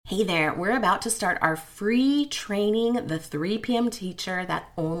Hey there, we're about to start our free training, the 3 p.m. Teacher, that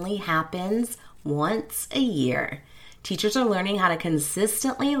only happens once a year. Teachers are learning how to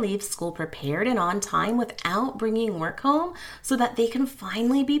consistently leave school prepared and on time without bringing work home so that they can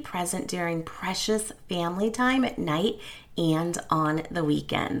finally be present during precious family time at night and on the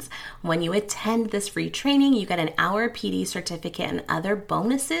weekends. When you attend this free training, you get an hour PD certificate and other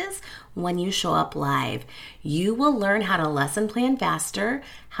bonuses when you show up live. You will learn how to lesson plan faster,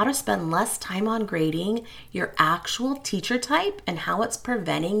 how to spend less time on grading, your actual teacher type, and how it's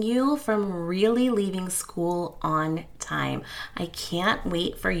preventing you from really leaving school on time. I can't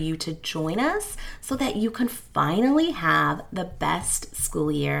wait for you to join us so that you can finally have the best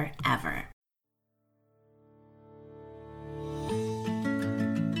school year ever.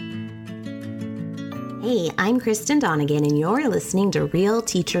 Hey, I'm Kristen Donegan, and you're listening to Real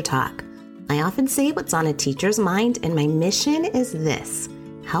Teacher Talk. I often say what's on a teacher's mind, and my mission is this: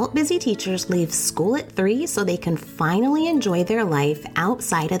 help busy teachers leave school at 3 so they can finally enjoy their life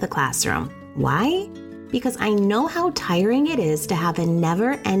outside of the classroom. Why? Because I know how tiring it is to have a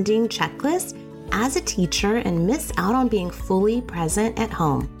never-ending checklist as a teacher and miss out on being fully present at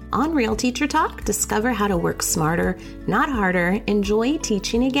home. On Real Teacher Talk, discover how to work smarter, not harder, enjoy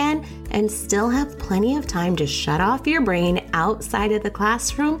teaching again, and still have plenty of time to shut off your brain outside of the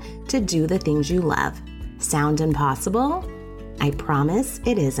classroom to do the things you love. Sound impossible? I promise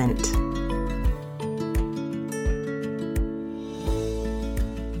it isn't.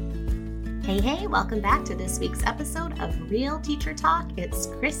 Hey, welcome back to this week's episode of Real Teacher Talk. It's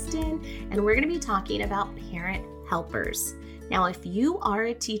Kristen, and we're going to be talking about parent helpers. Now, if you are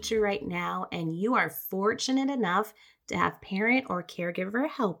a teacher right now and you are fortunate enough to have parent or caregiver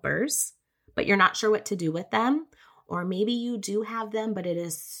helpers, but you're not sure what to do with them, or maybe you do have them, but it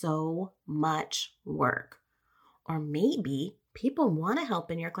is so much work, or maybe people want to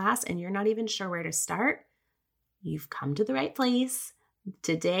help in your class and you're not even sure where to start, you've come to the right place.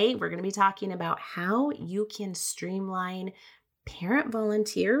 Today, we're going to be talking about how you can streamline parent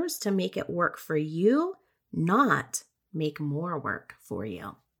volunteers to make it work for you, not make more work for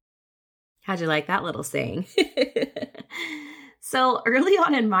you. How'd you like that little saying? So early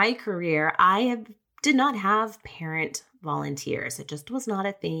on in my career, I did not have parent volunteers. It just was not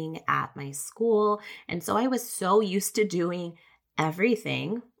a thing at my school. And so I was so used to doing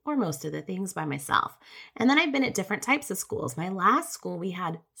everything or most of the things by myself. And then I've been at different types of schools. My last school, we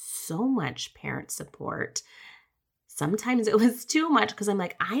had so much parent support. Sometimes it was too much because I'm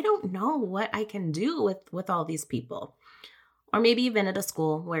like, I don't know what I can do with all these people. Or maybe you've been at a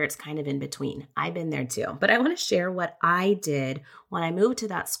school where it's kind of in between. I've been there too. But I want to share what I did when I moved to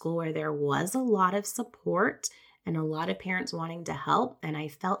that school where there was a lot of support and a lot of parents wanting to help. And I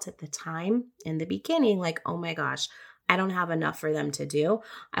felt at the time in the beginning like, oh my gosh, I don't have enough for them to do.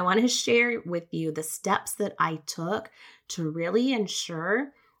 I want to share with you the steps that I took to really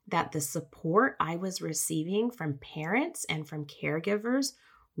ensure that the support I was receiving from parents and from caregivers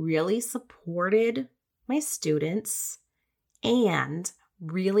really supported my students and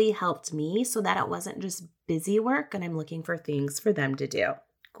really helped me so that it wasn't just busy work and I'm looking for things for them to do.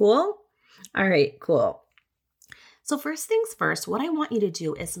 Cool? All right, cool. So first things first, what I want you to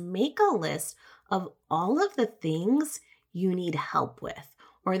do is make a list of all of the things you need help with,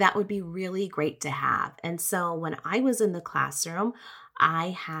 or that would be really great to have. And so when I was in the classroom, I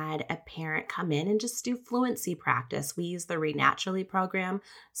had a parent come in and just do fluency practice. We use the Read Naturally program.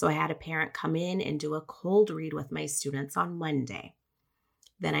 So I had a parent come in and do a cold read with my students on Monday.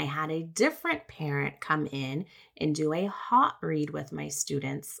 Then I had a different parent come in and do a hot read with my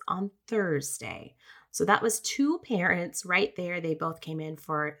students on Thursday. So that was 2 parents right there. They both came in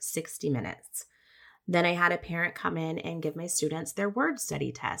for 60 minutes. Then I had a parent come in and give my students their word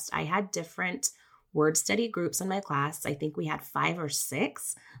study test. I had different word study groups in my class. I think we had 5 or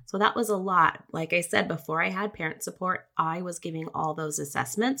 6. So that was a lot. Like I said, before I had parent support, I was giving all those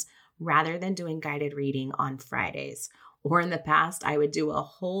assessments rather than doing guided reading on Fridays. Or in the past, I would do a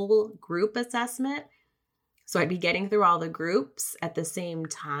whole group assessment. So I'd be getting through all the groups at the same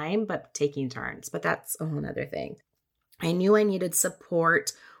time, but taking turns. But that's a whole other thing. I knew I needed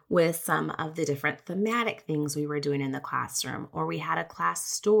support with some of the different thematic things we were doing in the classroom, or we had a class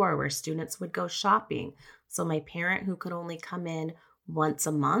store where students would go shopping. So my parent who could only come in once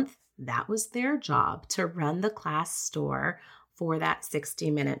a month, that was their job to run the class store for that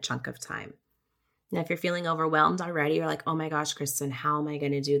 60-minute chunk of time. Now, if you're feeling overwhelmed already, you're like, oh my gosh, Kristen, how am I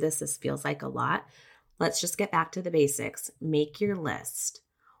going to do this? This feels like a lot. Let's just get back to the basics. Make your list.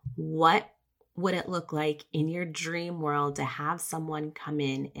 What would it look like in your dream world to have someone come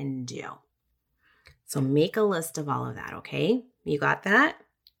in and do? So make a list of all of that, okay? You got that?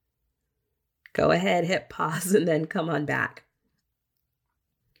 go ahead, hit pause, and then come on back.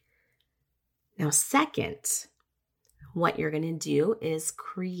 Now, second, what you're going to do is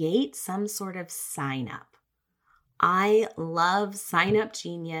create some sort of sign up. I love Sign Up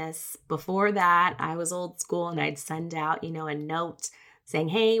Genius. Before that, I was old school and I'd send out, a note saying,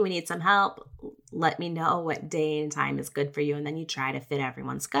 hey, we need some help. Let me know what day and time is good for you. And then you try to fit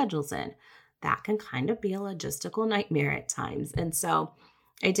everyone's schedules in. That can kind of be a logistical nightmare at times. And so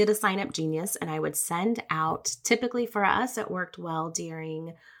I did a Sign Up Genius and I would send out, typically for us, it worked well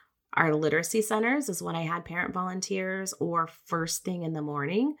during our literacy centers is when I had parent volunteers, or first thing in the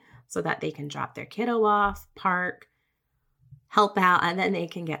morning so that they can drop their kiddo off, park, help out, and then they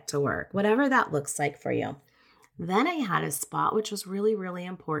can get to work, whatever that looks like for you. Then I had a spot, which was really, really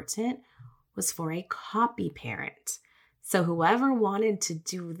important, was for a copy parent. So whoever wanted to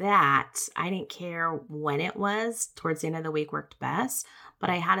do that, I didn't care when it was, towards the end of the week worked best, but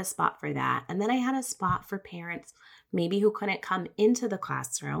I had a spot for that. And then I had a spot for parents maybe who couldn't come into the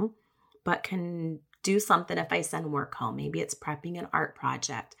classroom, but can do something if I send work home. Maybe it's prepping an art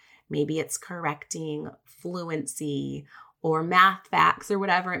project. Maybe it's correcting fluency or math facts or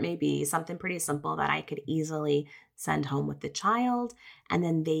whatever it may be, something pretty simple that I could easily send home with the child, and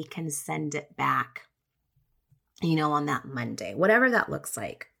then they can send it back, on that Monday, whatever that looks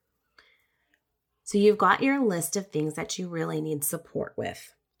like. So you've got your list of things that you really need support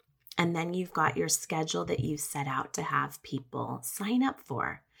with. And then you've got your schedule that you've set out to have people sign up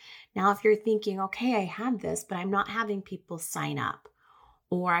for. Now, if you're thinking, okay, I have this, but I'm not having people sign up,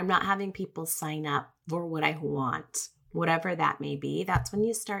 or I'm not having people sign up for what I want, whatever that may be, that's when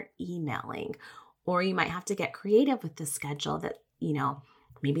you start emailing. Or you might have to get creative with the schedule that,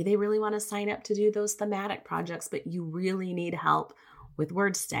 maybe they really want to sign up to do those thematic projects, but you really need help with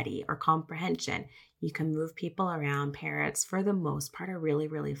word study or comprehension. You can move people around. Parents, for the most part, are really,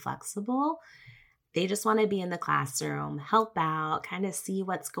 really flexible. They just want to be in the classroom, help out, kind of see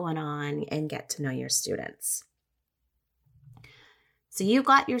what's going on, and get to know your students. So you've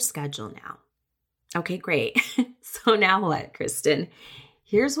got your schedule now. Okay, great. So now what, Kristen?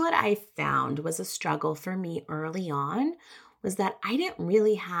 Here's what I found was a struggle for me early on, was that I didn't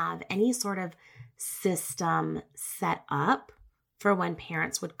really have any sort of system set up for when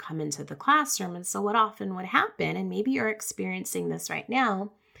parents would come into the classroom. And so what often would happen, and maybe you're experiencing this right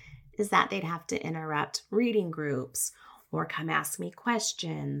now, is that they'd have to interrupt reading groups or come ask me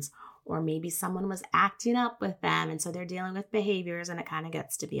questions, or maybe someone was acting up with them. And so they're dealing with behaviors and it kind of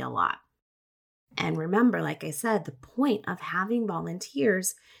gets to be a lot. And remember, like I said, the point of having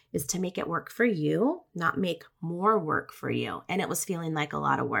volunteers is to make it work for you, not make more work for you. And it was feeling like a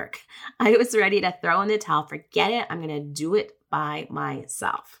lot of work. I was ready to throw in the towel, forget it. I'm going to do it by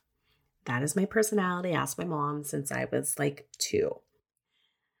myself. That is my personality. Ask my mom since I was like 2.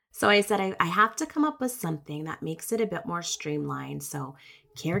 So I said, I have to come up with something that makes it a bit more streamlined so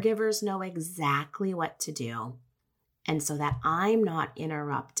caregivers know exactly what to do and so that I'm not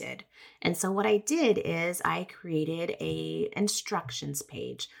interrupted. And so what I did is I created a instructions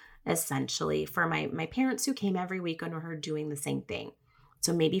page, essentially, for my parents who came every week and were doing the same thing.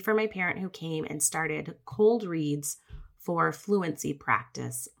 So maybe for my parent who came and started cold reads for fluency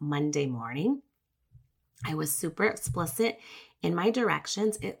practice Monday morning, I was super explicit in my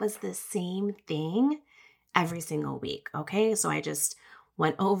directions. It was the same thing every single week. Okay. So I just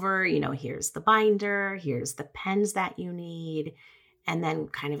went over, here's the binder, here's the pens that you need, and then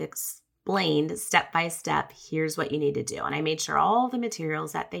kind of explained step by step, here's what you need to do. And I made sure all the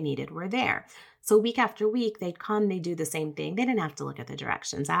materials that they needed were there. So week after week, they'd come, they'd do the same thing. They didn't have to look at the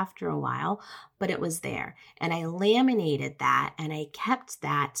directions after a while, but it was there. And I laminated that and I kept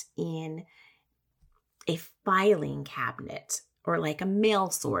that in a filing cabinet, or like a mail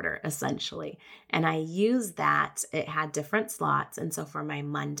sorter, essentially. And I used that. It had different slots. And so for my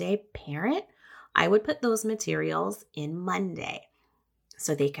Monday parent, I would put those materials in Monday.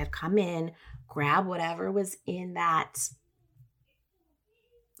 So they could come in, grab whatever was in that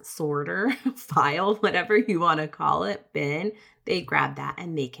sorter, file, whatever you want to call it, bin. They grab that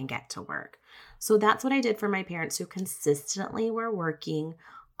and they can get to work. So that's what I did for my parents who consistently were working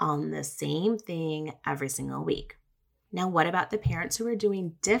on the same thing every single week. Now, what about the parents who are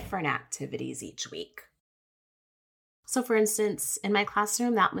doing different activities each week? So for instance, in my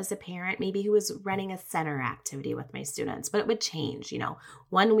classroom, that was a parent maybe who was running a center activity with my students, but it would change.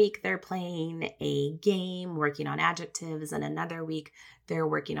 1 week they're playing a game, working on adjectives, and another week they're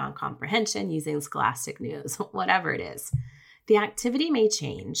working on comprehension using Scholastic News, whatever it is. The activity may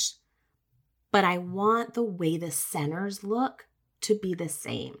change, but I want the way the centers look to be the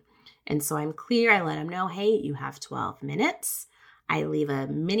same. And so I'm clear. I let them know, hey, you have 12 minutes. I leave a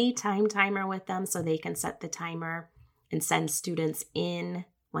mini timer with them so they can set the timer and send students in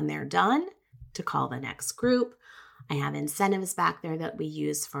when they're done to call the next group. I have incentives back there that we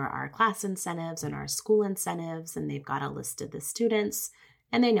use for our class incentives and our school incentives, and they've got a list of the students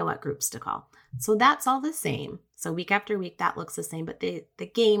and they know what groups to call. So that's all the same. So week after week, that looks the same, but the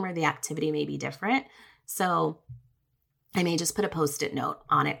game or the activity may be different. So I may just put a Post-it note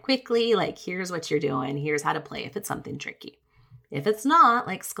on it quickly, like, here's what you're doing, here's how to play if it's something tricky. If it's not,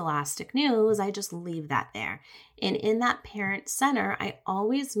 like Scholastic News, I just leave that there. And in that parent center, I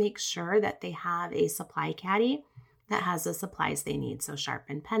always make sure that they have a supply caddy that has the supplies they need. So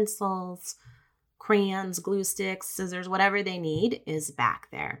sharpened pencils, crayons, glue sticks, scissors, whatever they need is back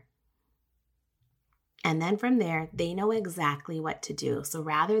there. And then from there, they know exactly what to do. So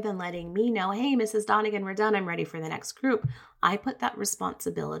rather than letting me know, hey, Mrs. Donegan, we're done, I'm ready for the next group, I put that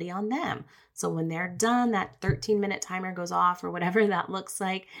responsibility on them. So when they're done, that 13-minute timer goes off or whatever that looks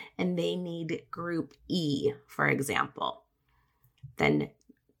like, and they need group E, for example. Then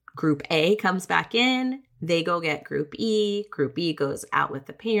group A comes back in, they go get group E goes out with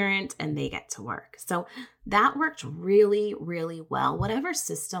the parent, and they get to work. So that worked really, really well. Whatever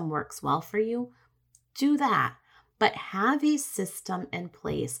system works well for you, do that, but have a system in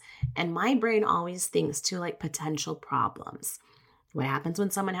place. And my brain always thinks to like potential problems. What happens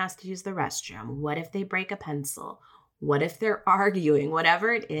when someone has to use the restroom? What if they break a pencil? What if they're arguing?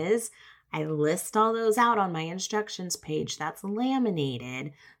 Whatever it is, I list all those out on my instructions page that's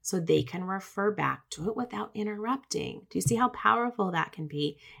laminated so they can refer back to it without interrupting. Do you see how powerful that can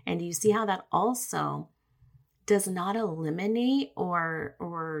be? And do you see how that also does not eliminate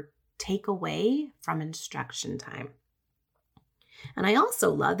or take away from instruction time? And I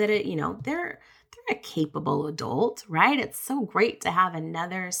also love that they're a capable adult, right? It's so great to have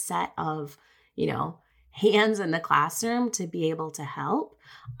another set of, hands in the classroom to be able to help.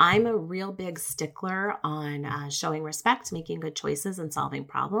 I'm a real big stickler on showing respect, making good choices, and solving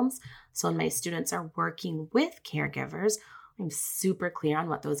problems. So when my students are working with caregivers, I'm super clear on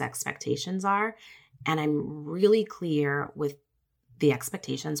what those expectations are. And I'm really clear with the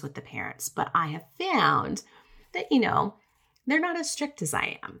expectations with the parents. But I have found that, they're not as strict as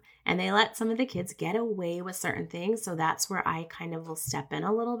I am. And they let some of the kids get away with certain things. So that's where I kind of will step in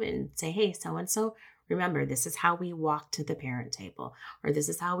a little bit and say, hey, so-and-so, remember, this is how we walk to the parent table, or this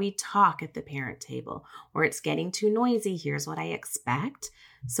is how we talk at the parent table, or it's getting too noisy. Here's what I expect,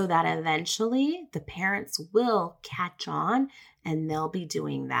 so that eventually the parents will catch on and they'll be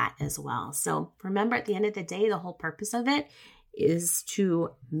doing that as well. So remember, at the end of the day, the whole purpose of it is to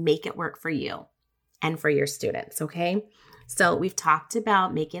make it work for you and for your students, okay? So we've talked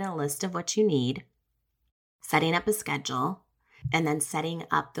about making a list of what you need, setting up a schedule, and then setting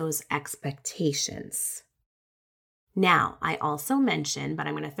up those expectations. Now, I also mentioned, but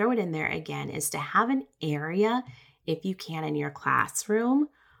I'm going to throw it in there again, is to have an area, if you can, in your classroom.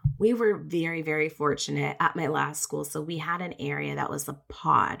 We were very, very fortunate at my last school. So we had an area that was a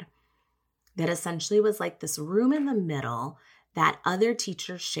pod that essentially was like this room in the middle that other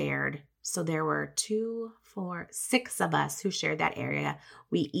teachers shared. So there were 6 of us who shared that area.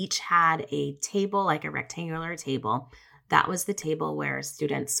 We each had a table, like a rectangular table. That was the table where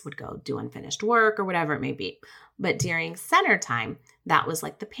students would go do unfinished work or whatever it may be. But during center time, that was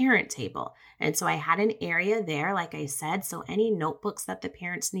like the parent table. And so I had an area there, like I said, so any notebooks that the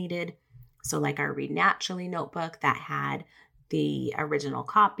parents needed, so like our Read Naturally notebook that had the original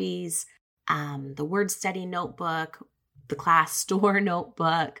copies, the word study notebook, the class store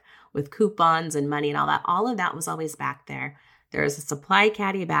notebook with coupons and money and all of that was always back there. There was a supply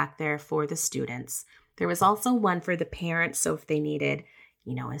caddy back there for the students. There was also one for the parents, so if they needed,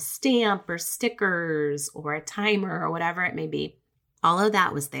 a stamp or stickers or a timer or whatever it may be, all of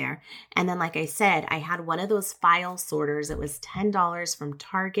that was there. And then, like I said, I had one of those file sorters. It was $10 from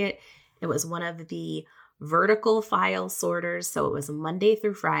Target. It was one of the vertical file sorters, so it was Monday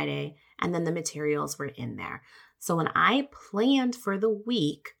through Friday, and then the materials were in there. So when I planned for the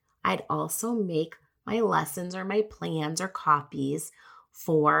week, I'd also make my lessons or my plans or copies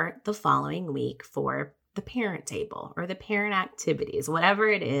for the following week for the parent table or the parent activities, whatever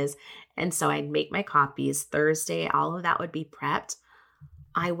it is. And so I'd make my copies Thursday, all of that would be prepped.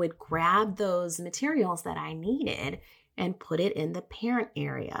 I would grab those materials that I needed and put it in the parent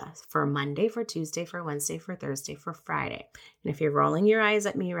area for Monday, for Tuesday, for Wednesday, for Thursday, for Friday. And if you're rolling your eyes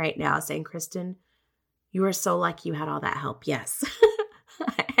at me right now saying, Kristen, you are so lucky you had all that help. Yes,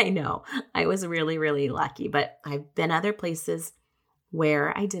 I know. I was really, really lucky, but I've been other places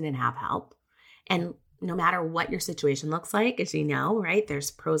where I didn't have help. And no matter what your situation looks like, as you know, right, there's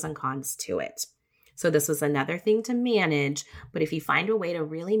pros and cons to it. So this was another thing to manage, but if you find a way to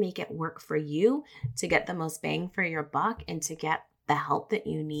really make it work for you to get the most bang for your buck and to get the help that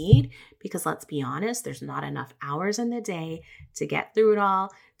you need, because let's be honest, there's not enough hours in the day to get through it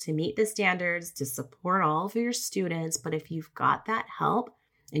all, to meet the standards, to support all of your students. But if you've got that help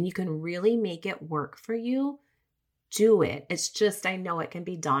and you can really make it work for you, do it. It's just, I know it can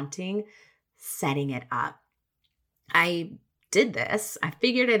be daunting setting it up. I did this. I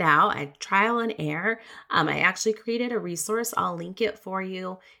figured it out. I trial and error. I actually created a resource. I'll link it for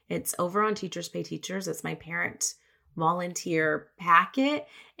you. It's over on Teachers Pay Teachers. It's my parent volunteer packet.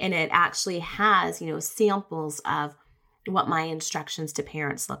 And it actually has, samples of what my instructions to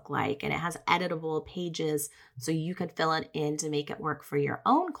parents look like. And it has editable pages so you can fill it in to make it work for your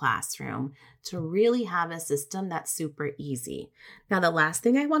own classroom to really have a system that's super easy. Now, the last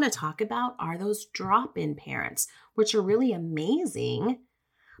thing I want to talk about are those drop-in parents, which are really amazing.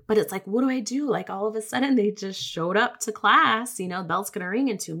 But it's like, what do I do? Like all of a sudden they just showed up to class, bell's going to ring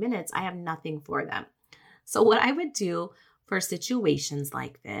in 2 minutes. I have nothing for them. So what I would do for situations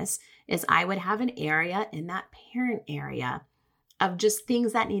like this is I would have an area in that parent area of just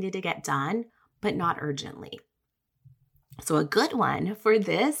things that needed to get done, but not urgently. So a good one for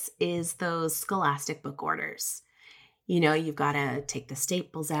this is those Scholastic book orders. You've got to take the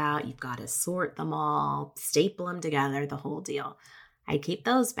staples out, you've got to sort them all, staple them together, the whole deal. I keep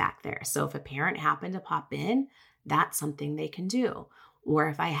those back there. So if a parent happened to pop in, that's something they can do. Or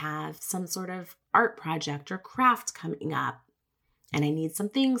if I have some sort of art project or craft coming up and I need some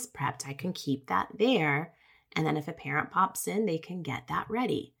things prepped, I can keep that there. And then if a parent pops in, they can get that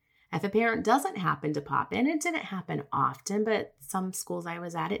ready. If a parent doesn't happen to pop in, it didn't happen often, but some schools I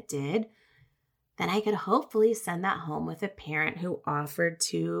was at, it did, then I could hopefully send that home with a parent who offered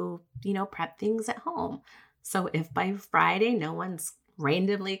to, prep things at home. So if by Friday no one's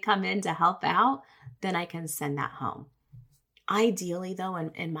randomly come in to help out, then I can send that home. Ideally, though,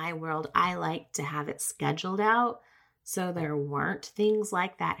 in my world, I like to have it scheduled out so there weren't things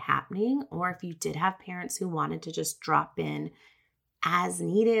like that happening. Or if you did have parents who wanted to just drop in as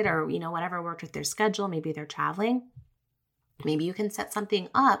needed or, whatever worked with their schedule, maybe they're traveling, maybe you can set something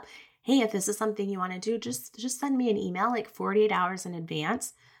up. Hey, if this is something you want to do, just send me an email like 48 hours in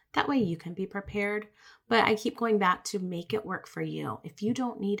advance. That way you can be prepared. But I keep going back to make it work for you. If you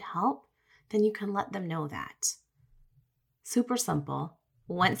don't need help, then you can let them know that. Super simple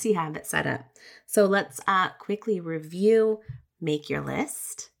once you have it set up. So let's quickly review, make your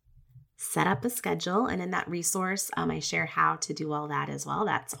list, set up a schedule. And in that resource, I share how to do all that as well.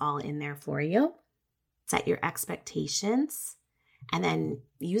 That's all in there for you. Set your expectations and then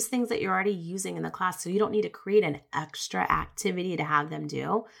use things that you're already using in the class. So you don't need to create an extra activity to have them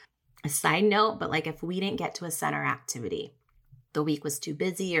do. A side note, but like if we didn't get to a center activity, the week was too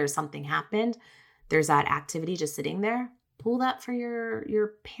busy or something happened, there's that activity just sitting there. Pull that for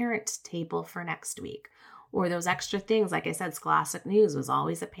your parent table for next week. Or those extra things, like I said, Scholastic News was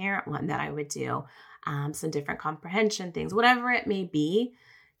always a parent one that I would do. Some different comprehension things, whatever it may be.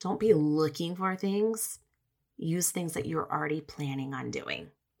 Don't be looking for things. Use things that you're already planning on doing.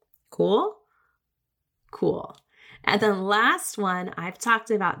 Cool? Cool. And then last one, I've talked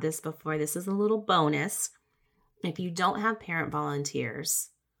about this before. This is a little bonus. If you don't have parent volunteers,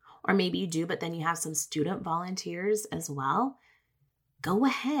 or maybe you do, but then you have some student volunteers as well, go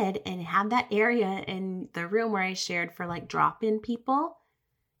ahead and have that area in the room where I shared for like drop-in people.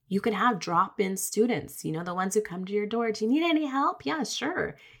 You can have drop-in students, the ones who come to your door. Do you need any help? Yeah,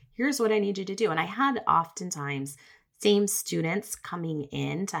 sure. Here's what I need you to do. And I had oftentimes same students coming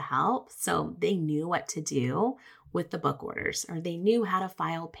in to help. So they knew what to do with the book orders, or they knew how to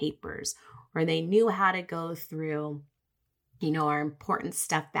file papers, or they knew how to go through our important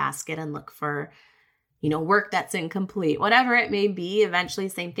stuff basket and look for, work that's incomplete, whatever it may be. Eventually,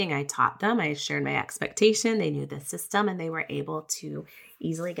 same thing. I taught them. I shared my expectation. They knew the system and they were able to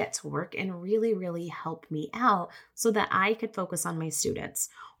easily get to work and really, really help me out so that I could focus on my students,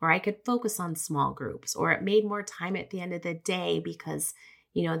 or I could focus on small groups, or it made more time at the end of the day because,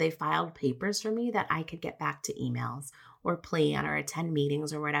 they filed papers for me that I could get back to emails or plan or attend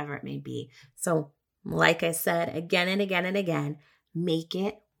meetings or whatever it may be. So like I said, again and again and again, make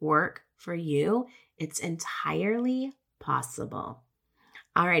it work for you. It's entirely possible.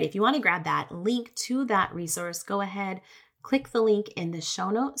 All right, if you want to grab that link to that resource, go ahead, click the link in the show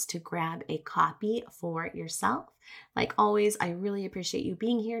notes to grab a copy for yourself. Like always, I really appreciate you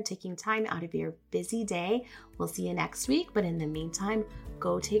being here, taking time out of your busy day. We'll see you next week, but in the meantime,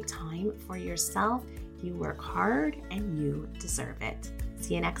 go take time for yourself. You work hard and you deserve it.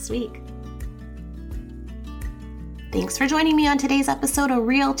 See you next week. Thanks for joining me on today's episode of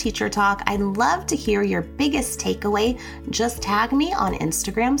Real Teacher Talk. I'd love to hear your biggest takeaway. Just tag me on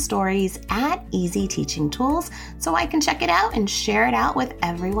Instagram stories at Easy Teaching Tools so I can check it out and share it out with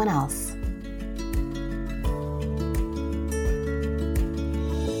everyone else.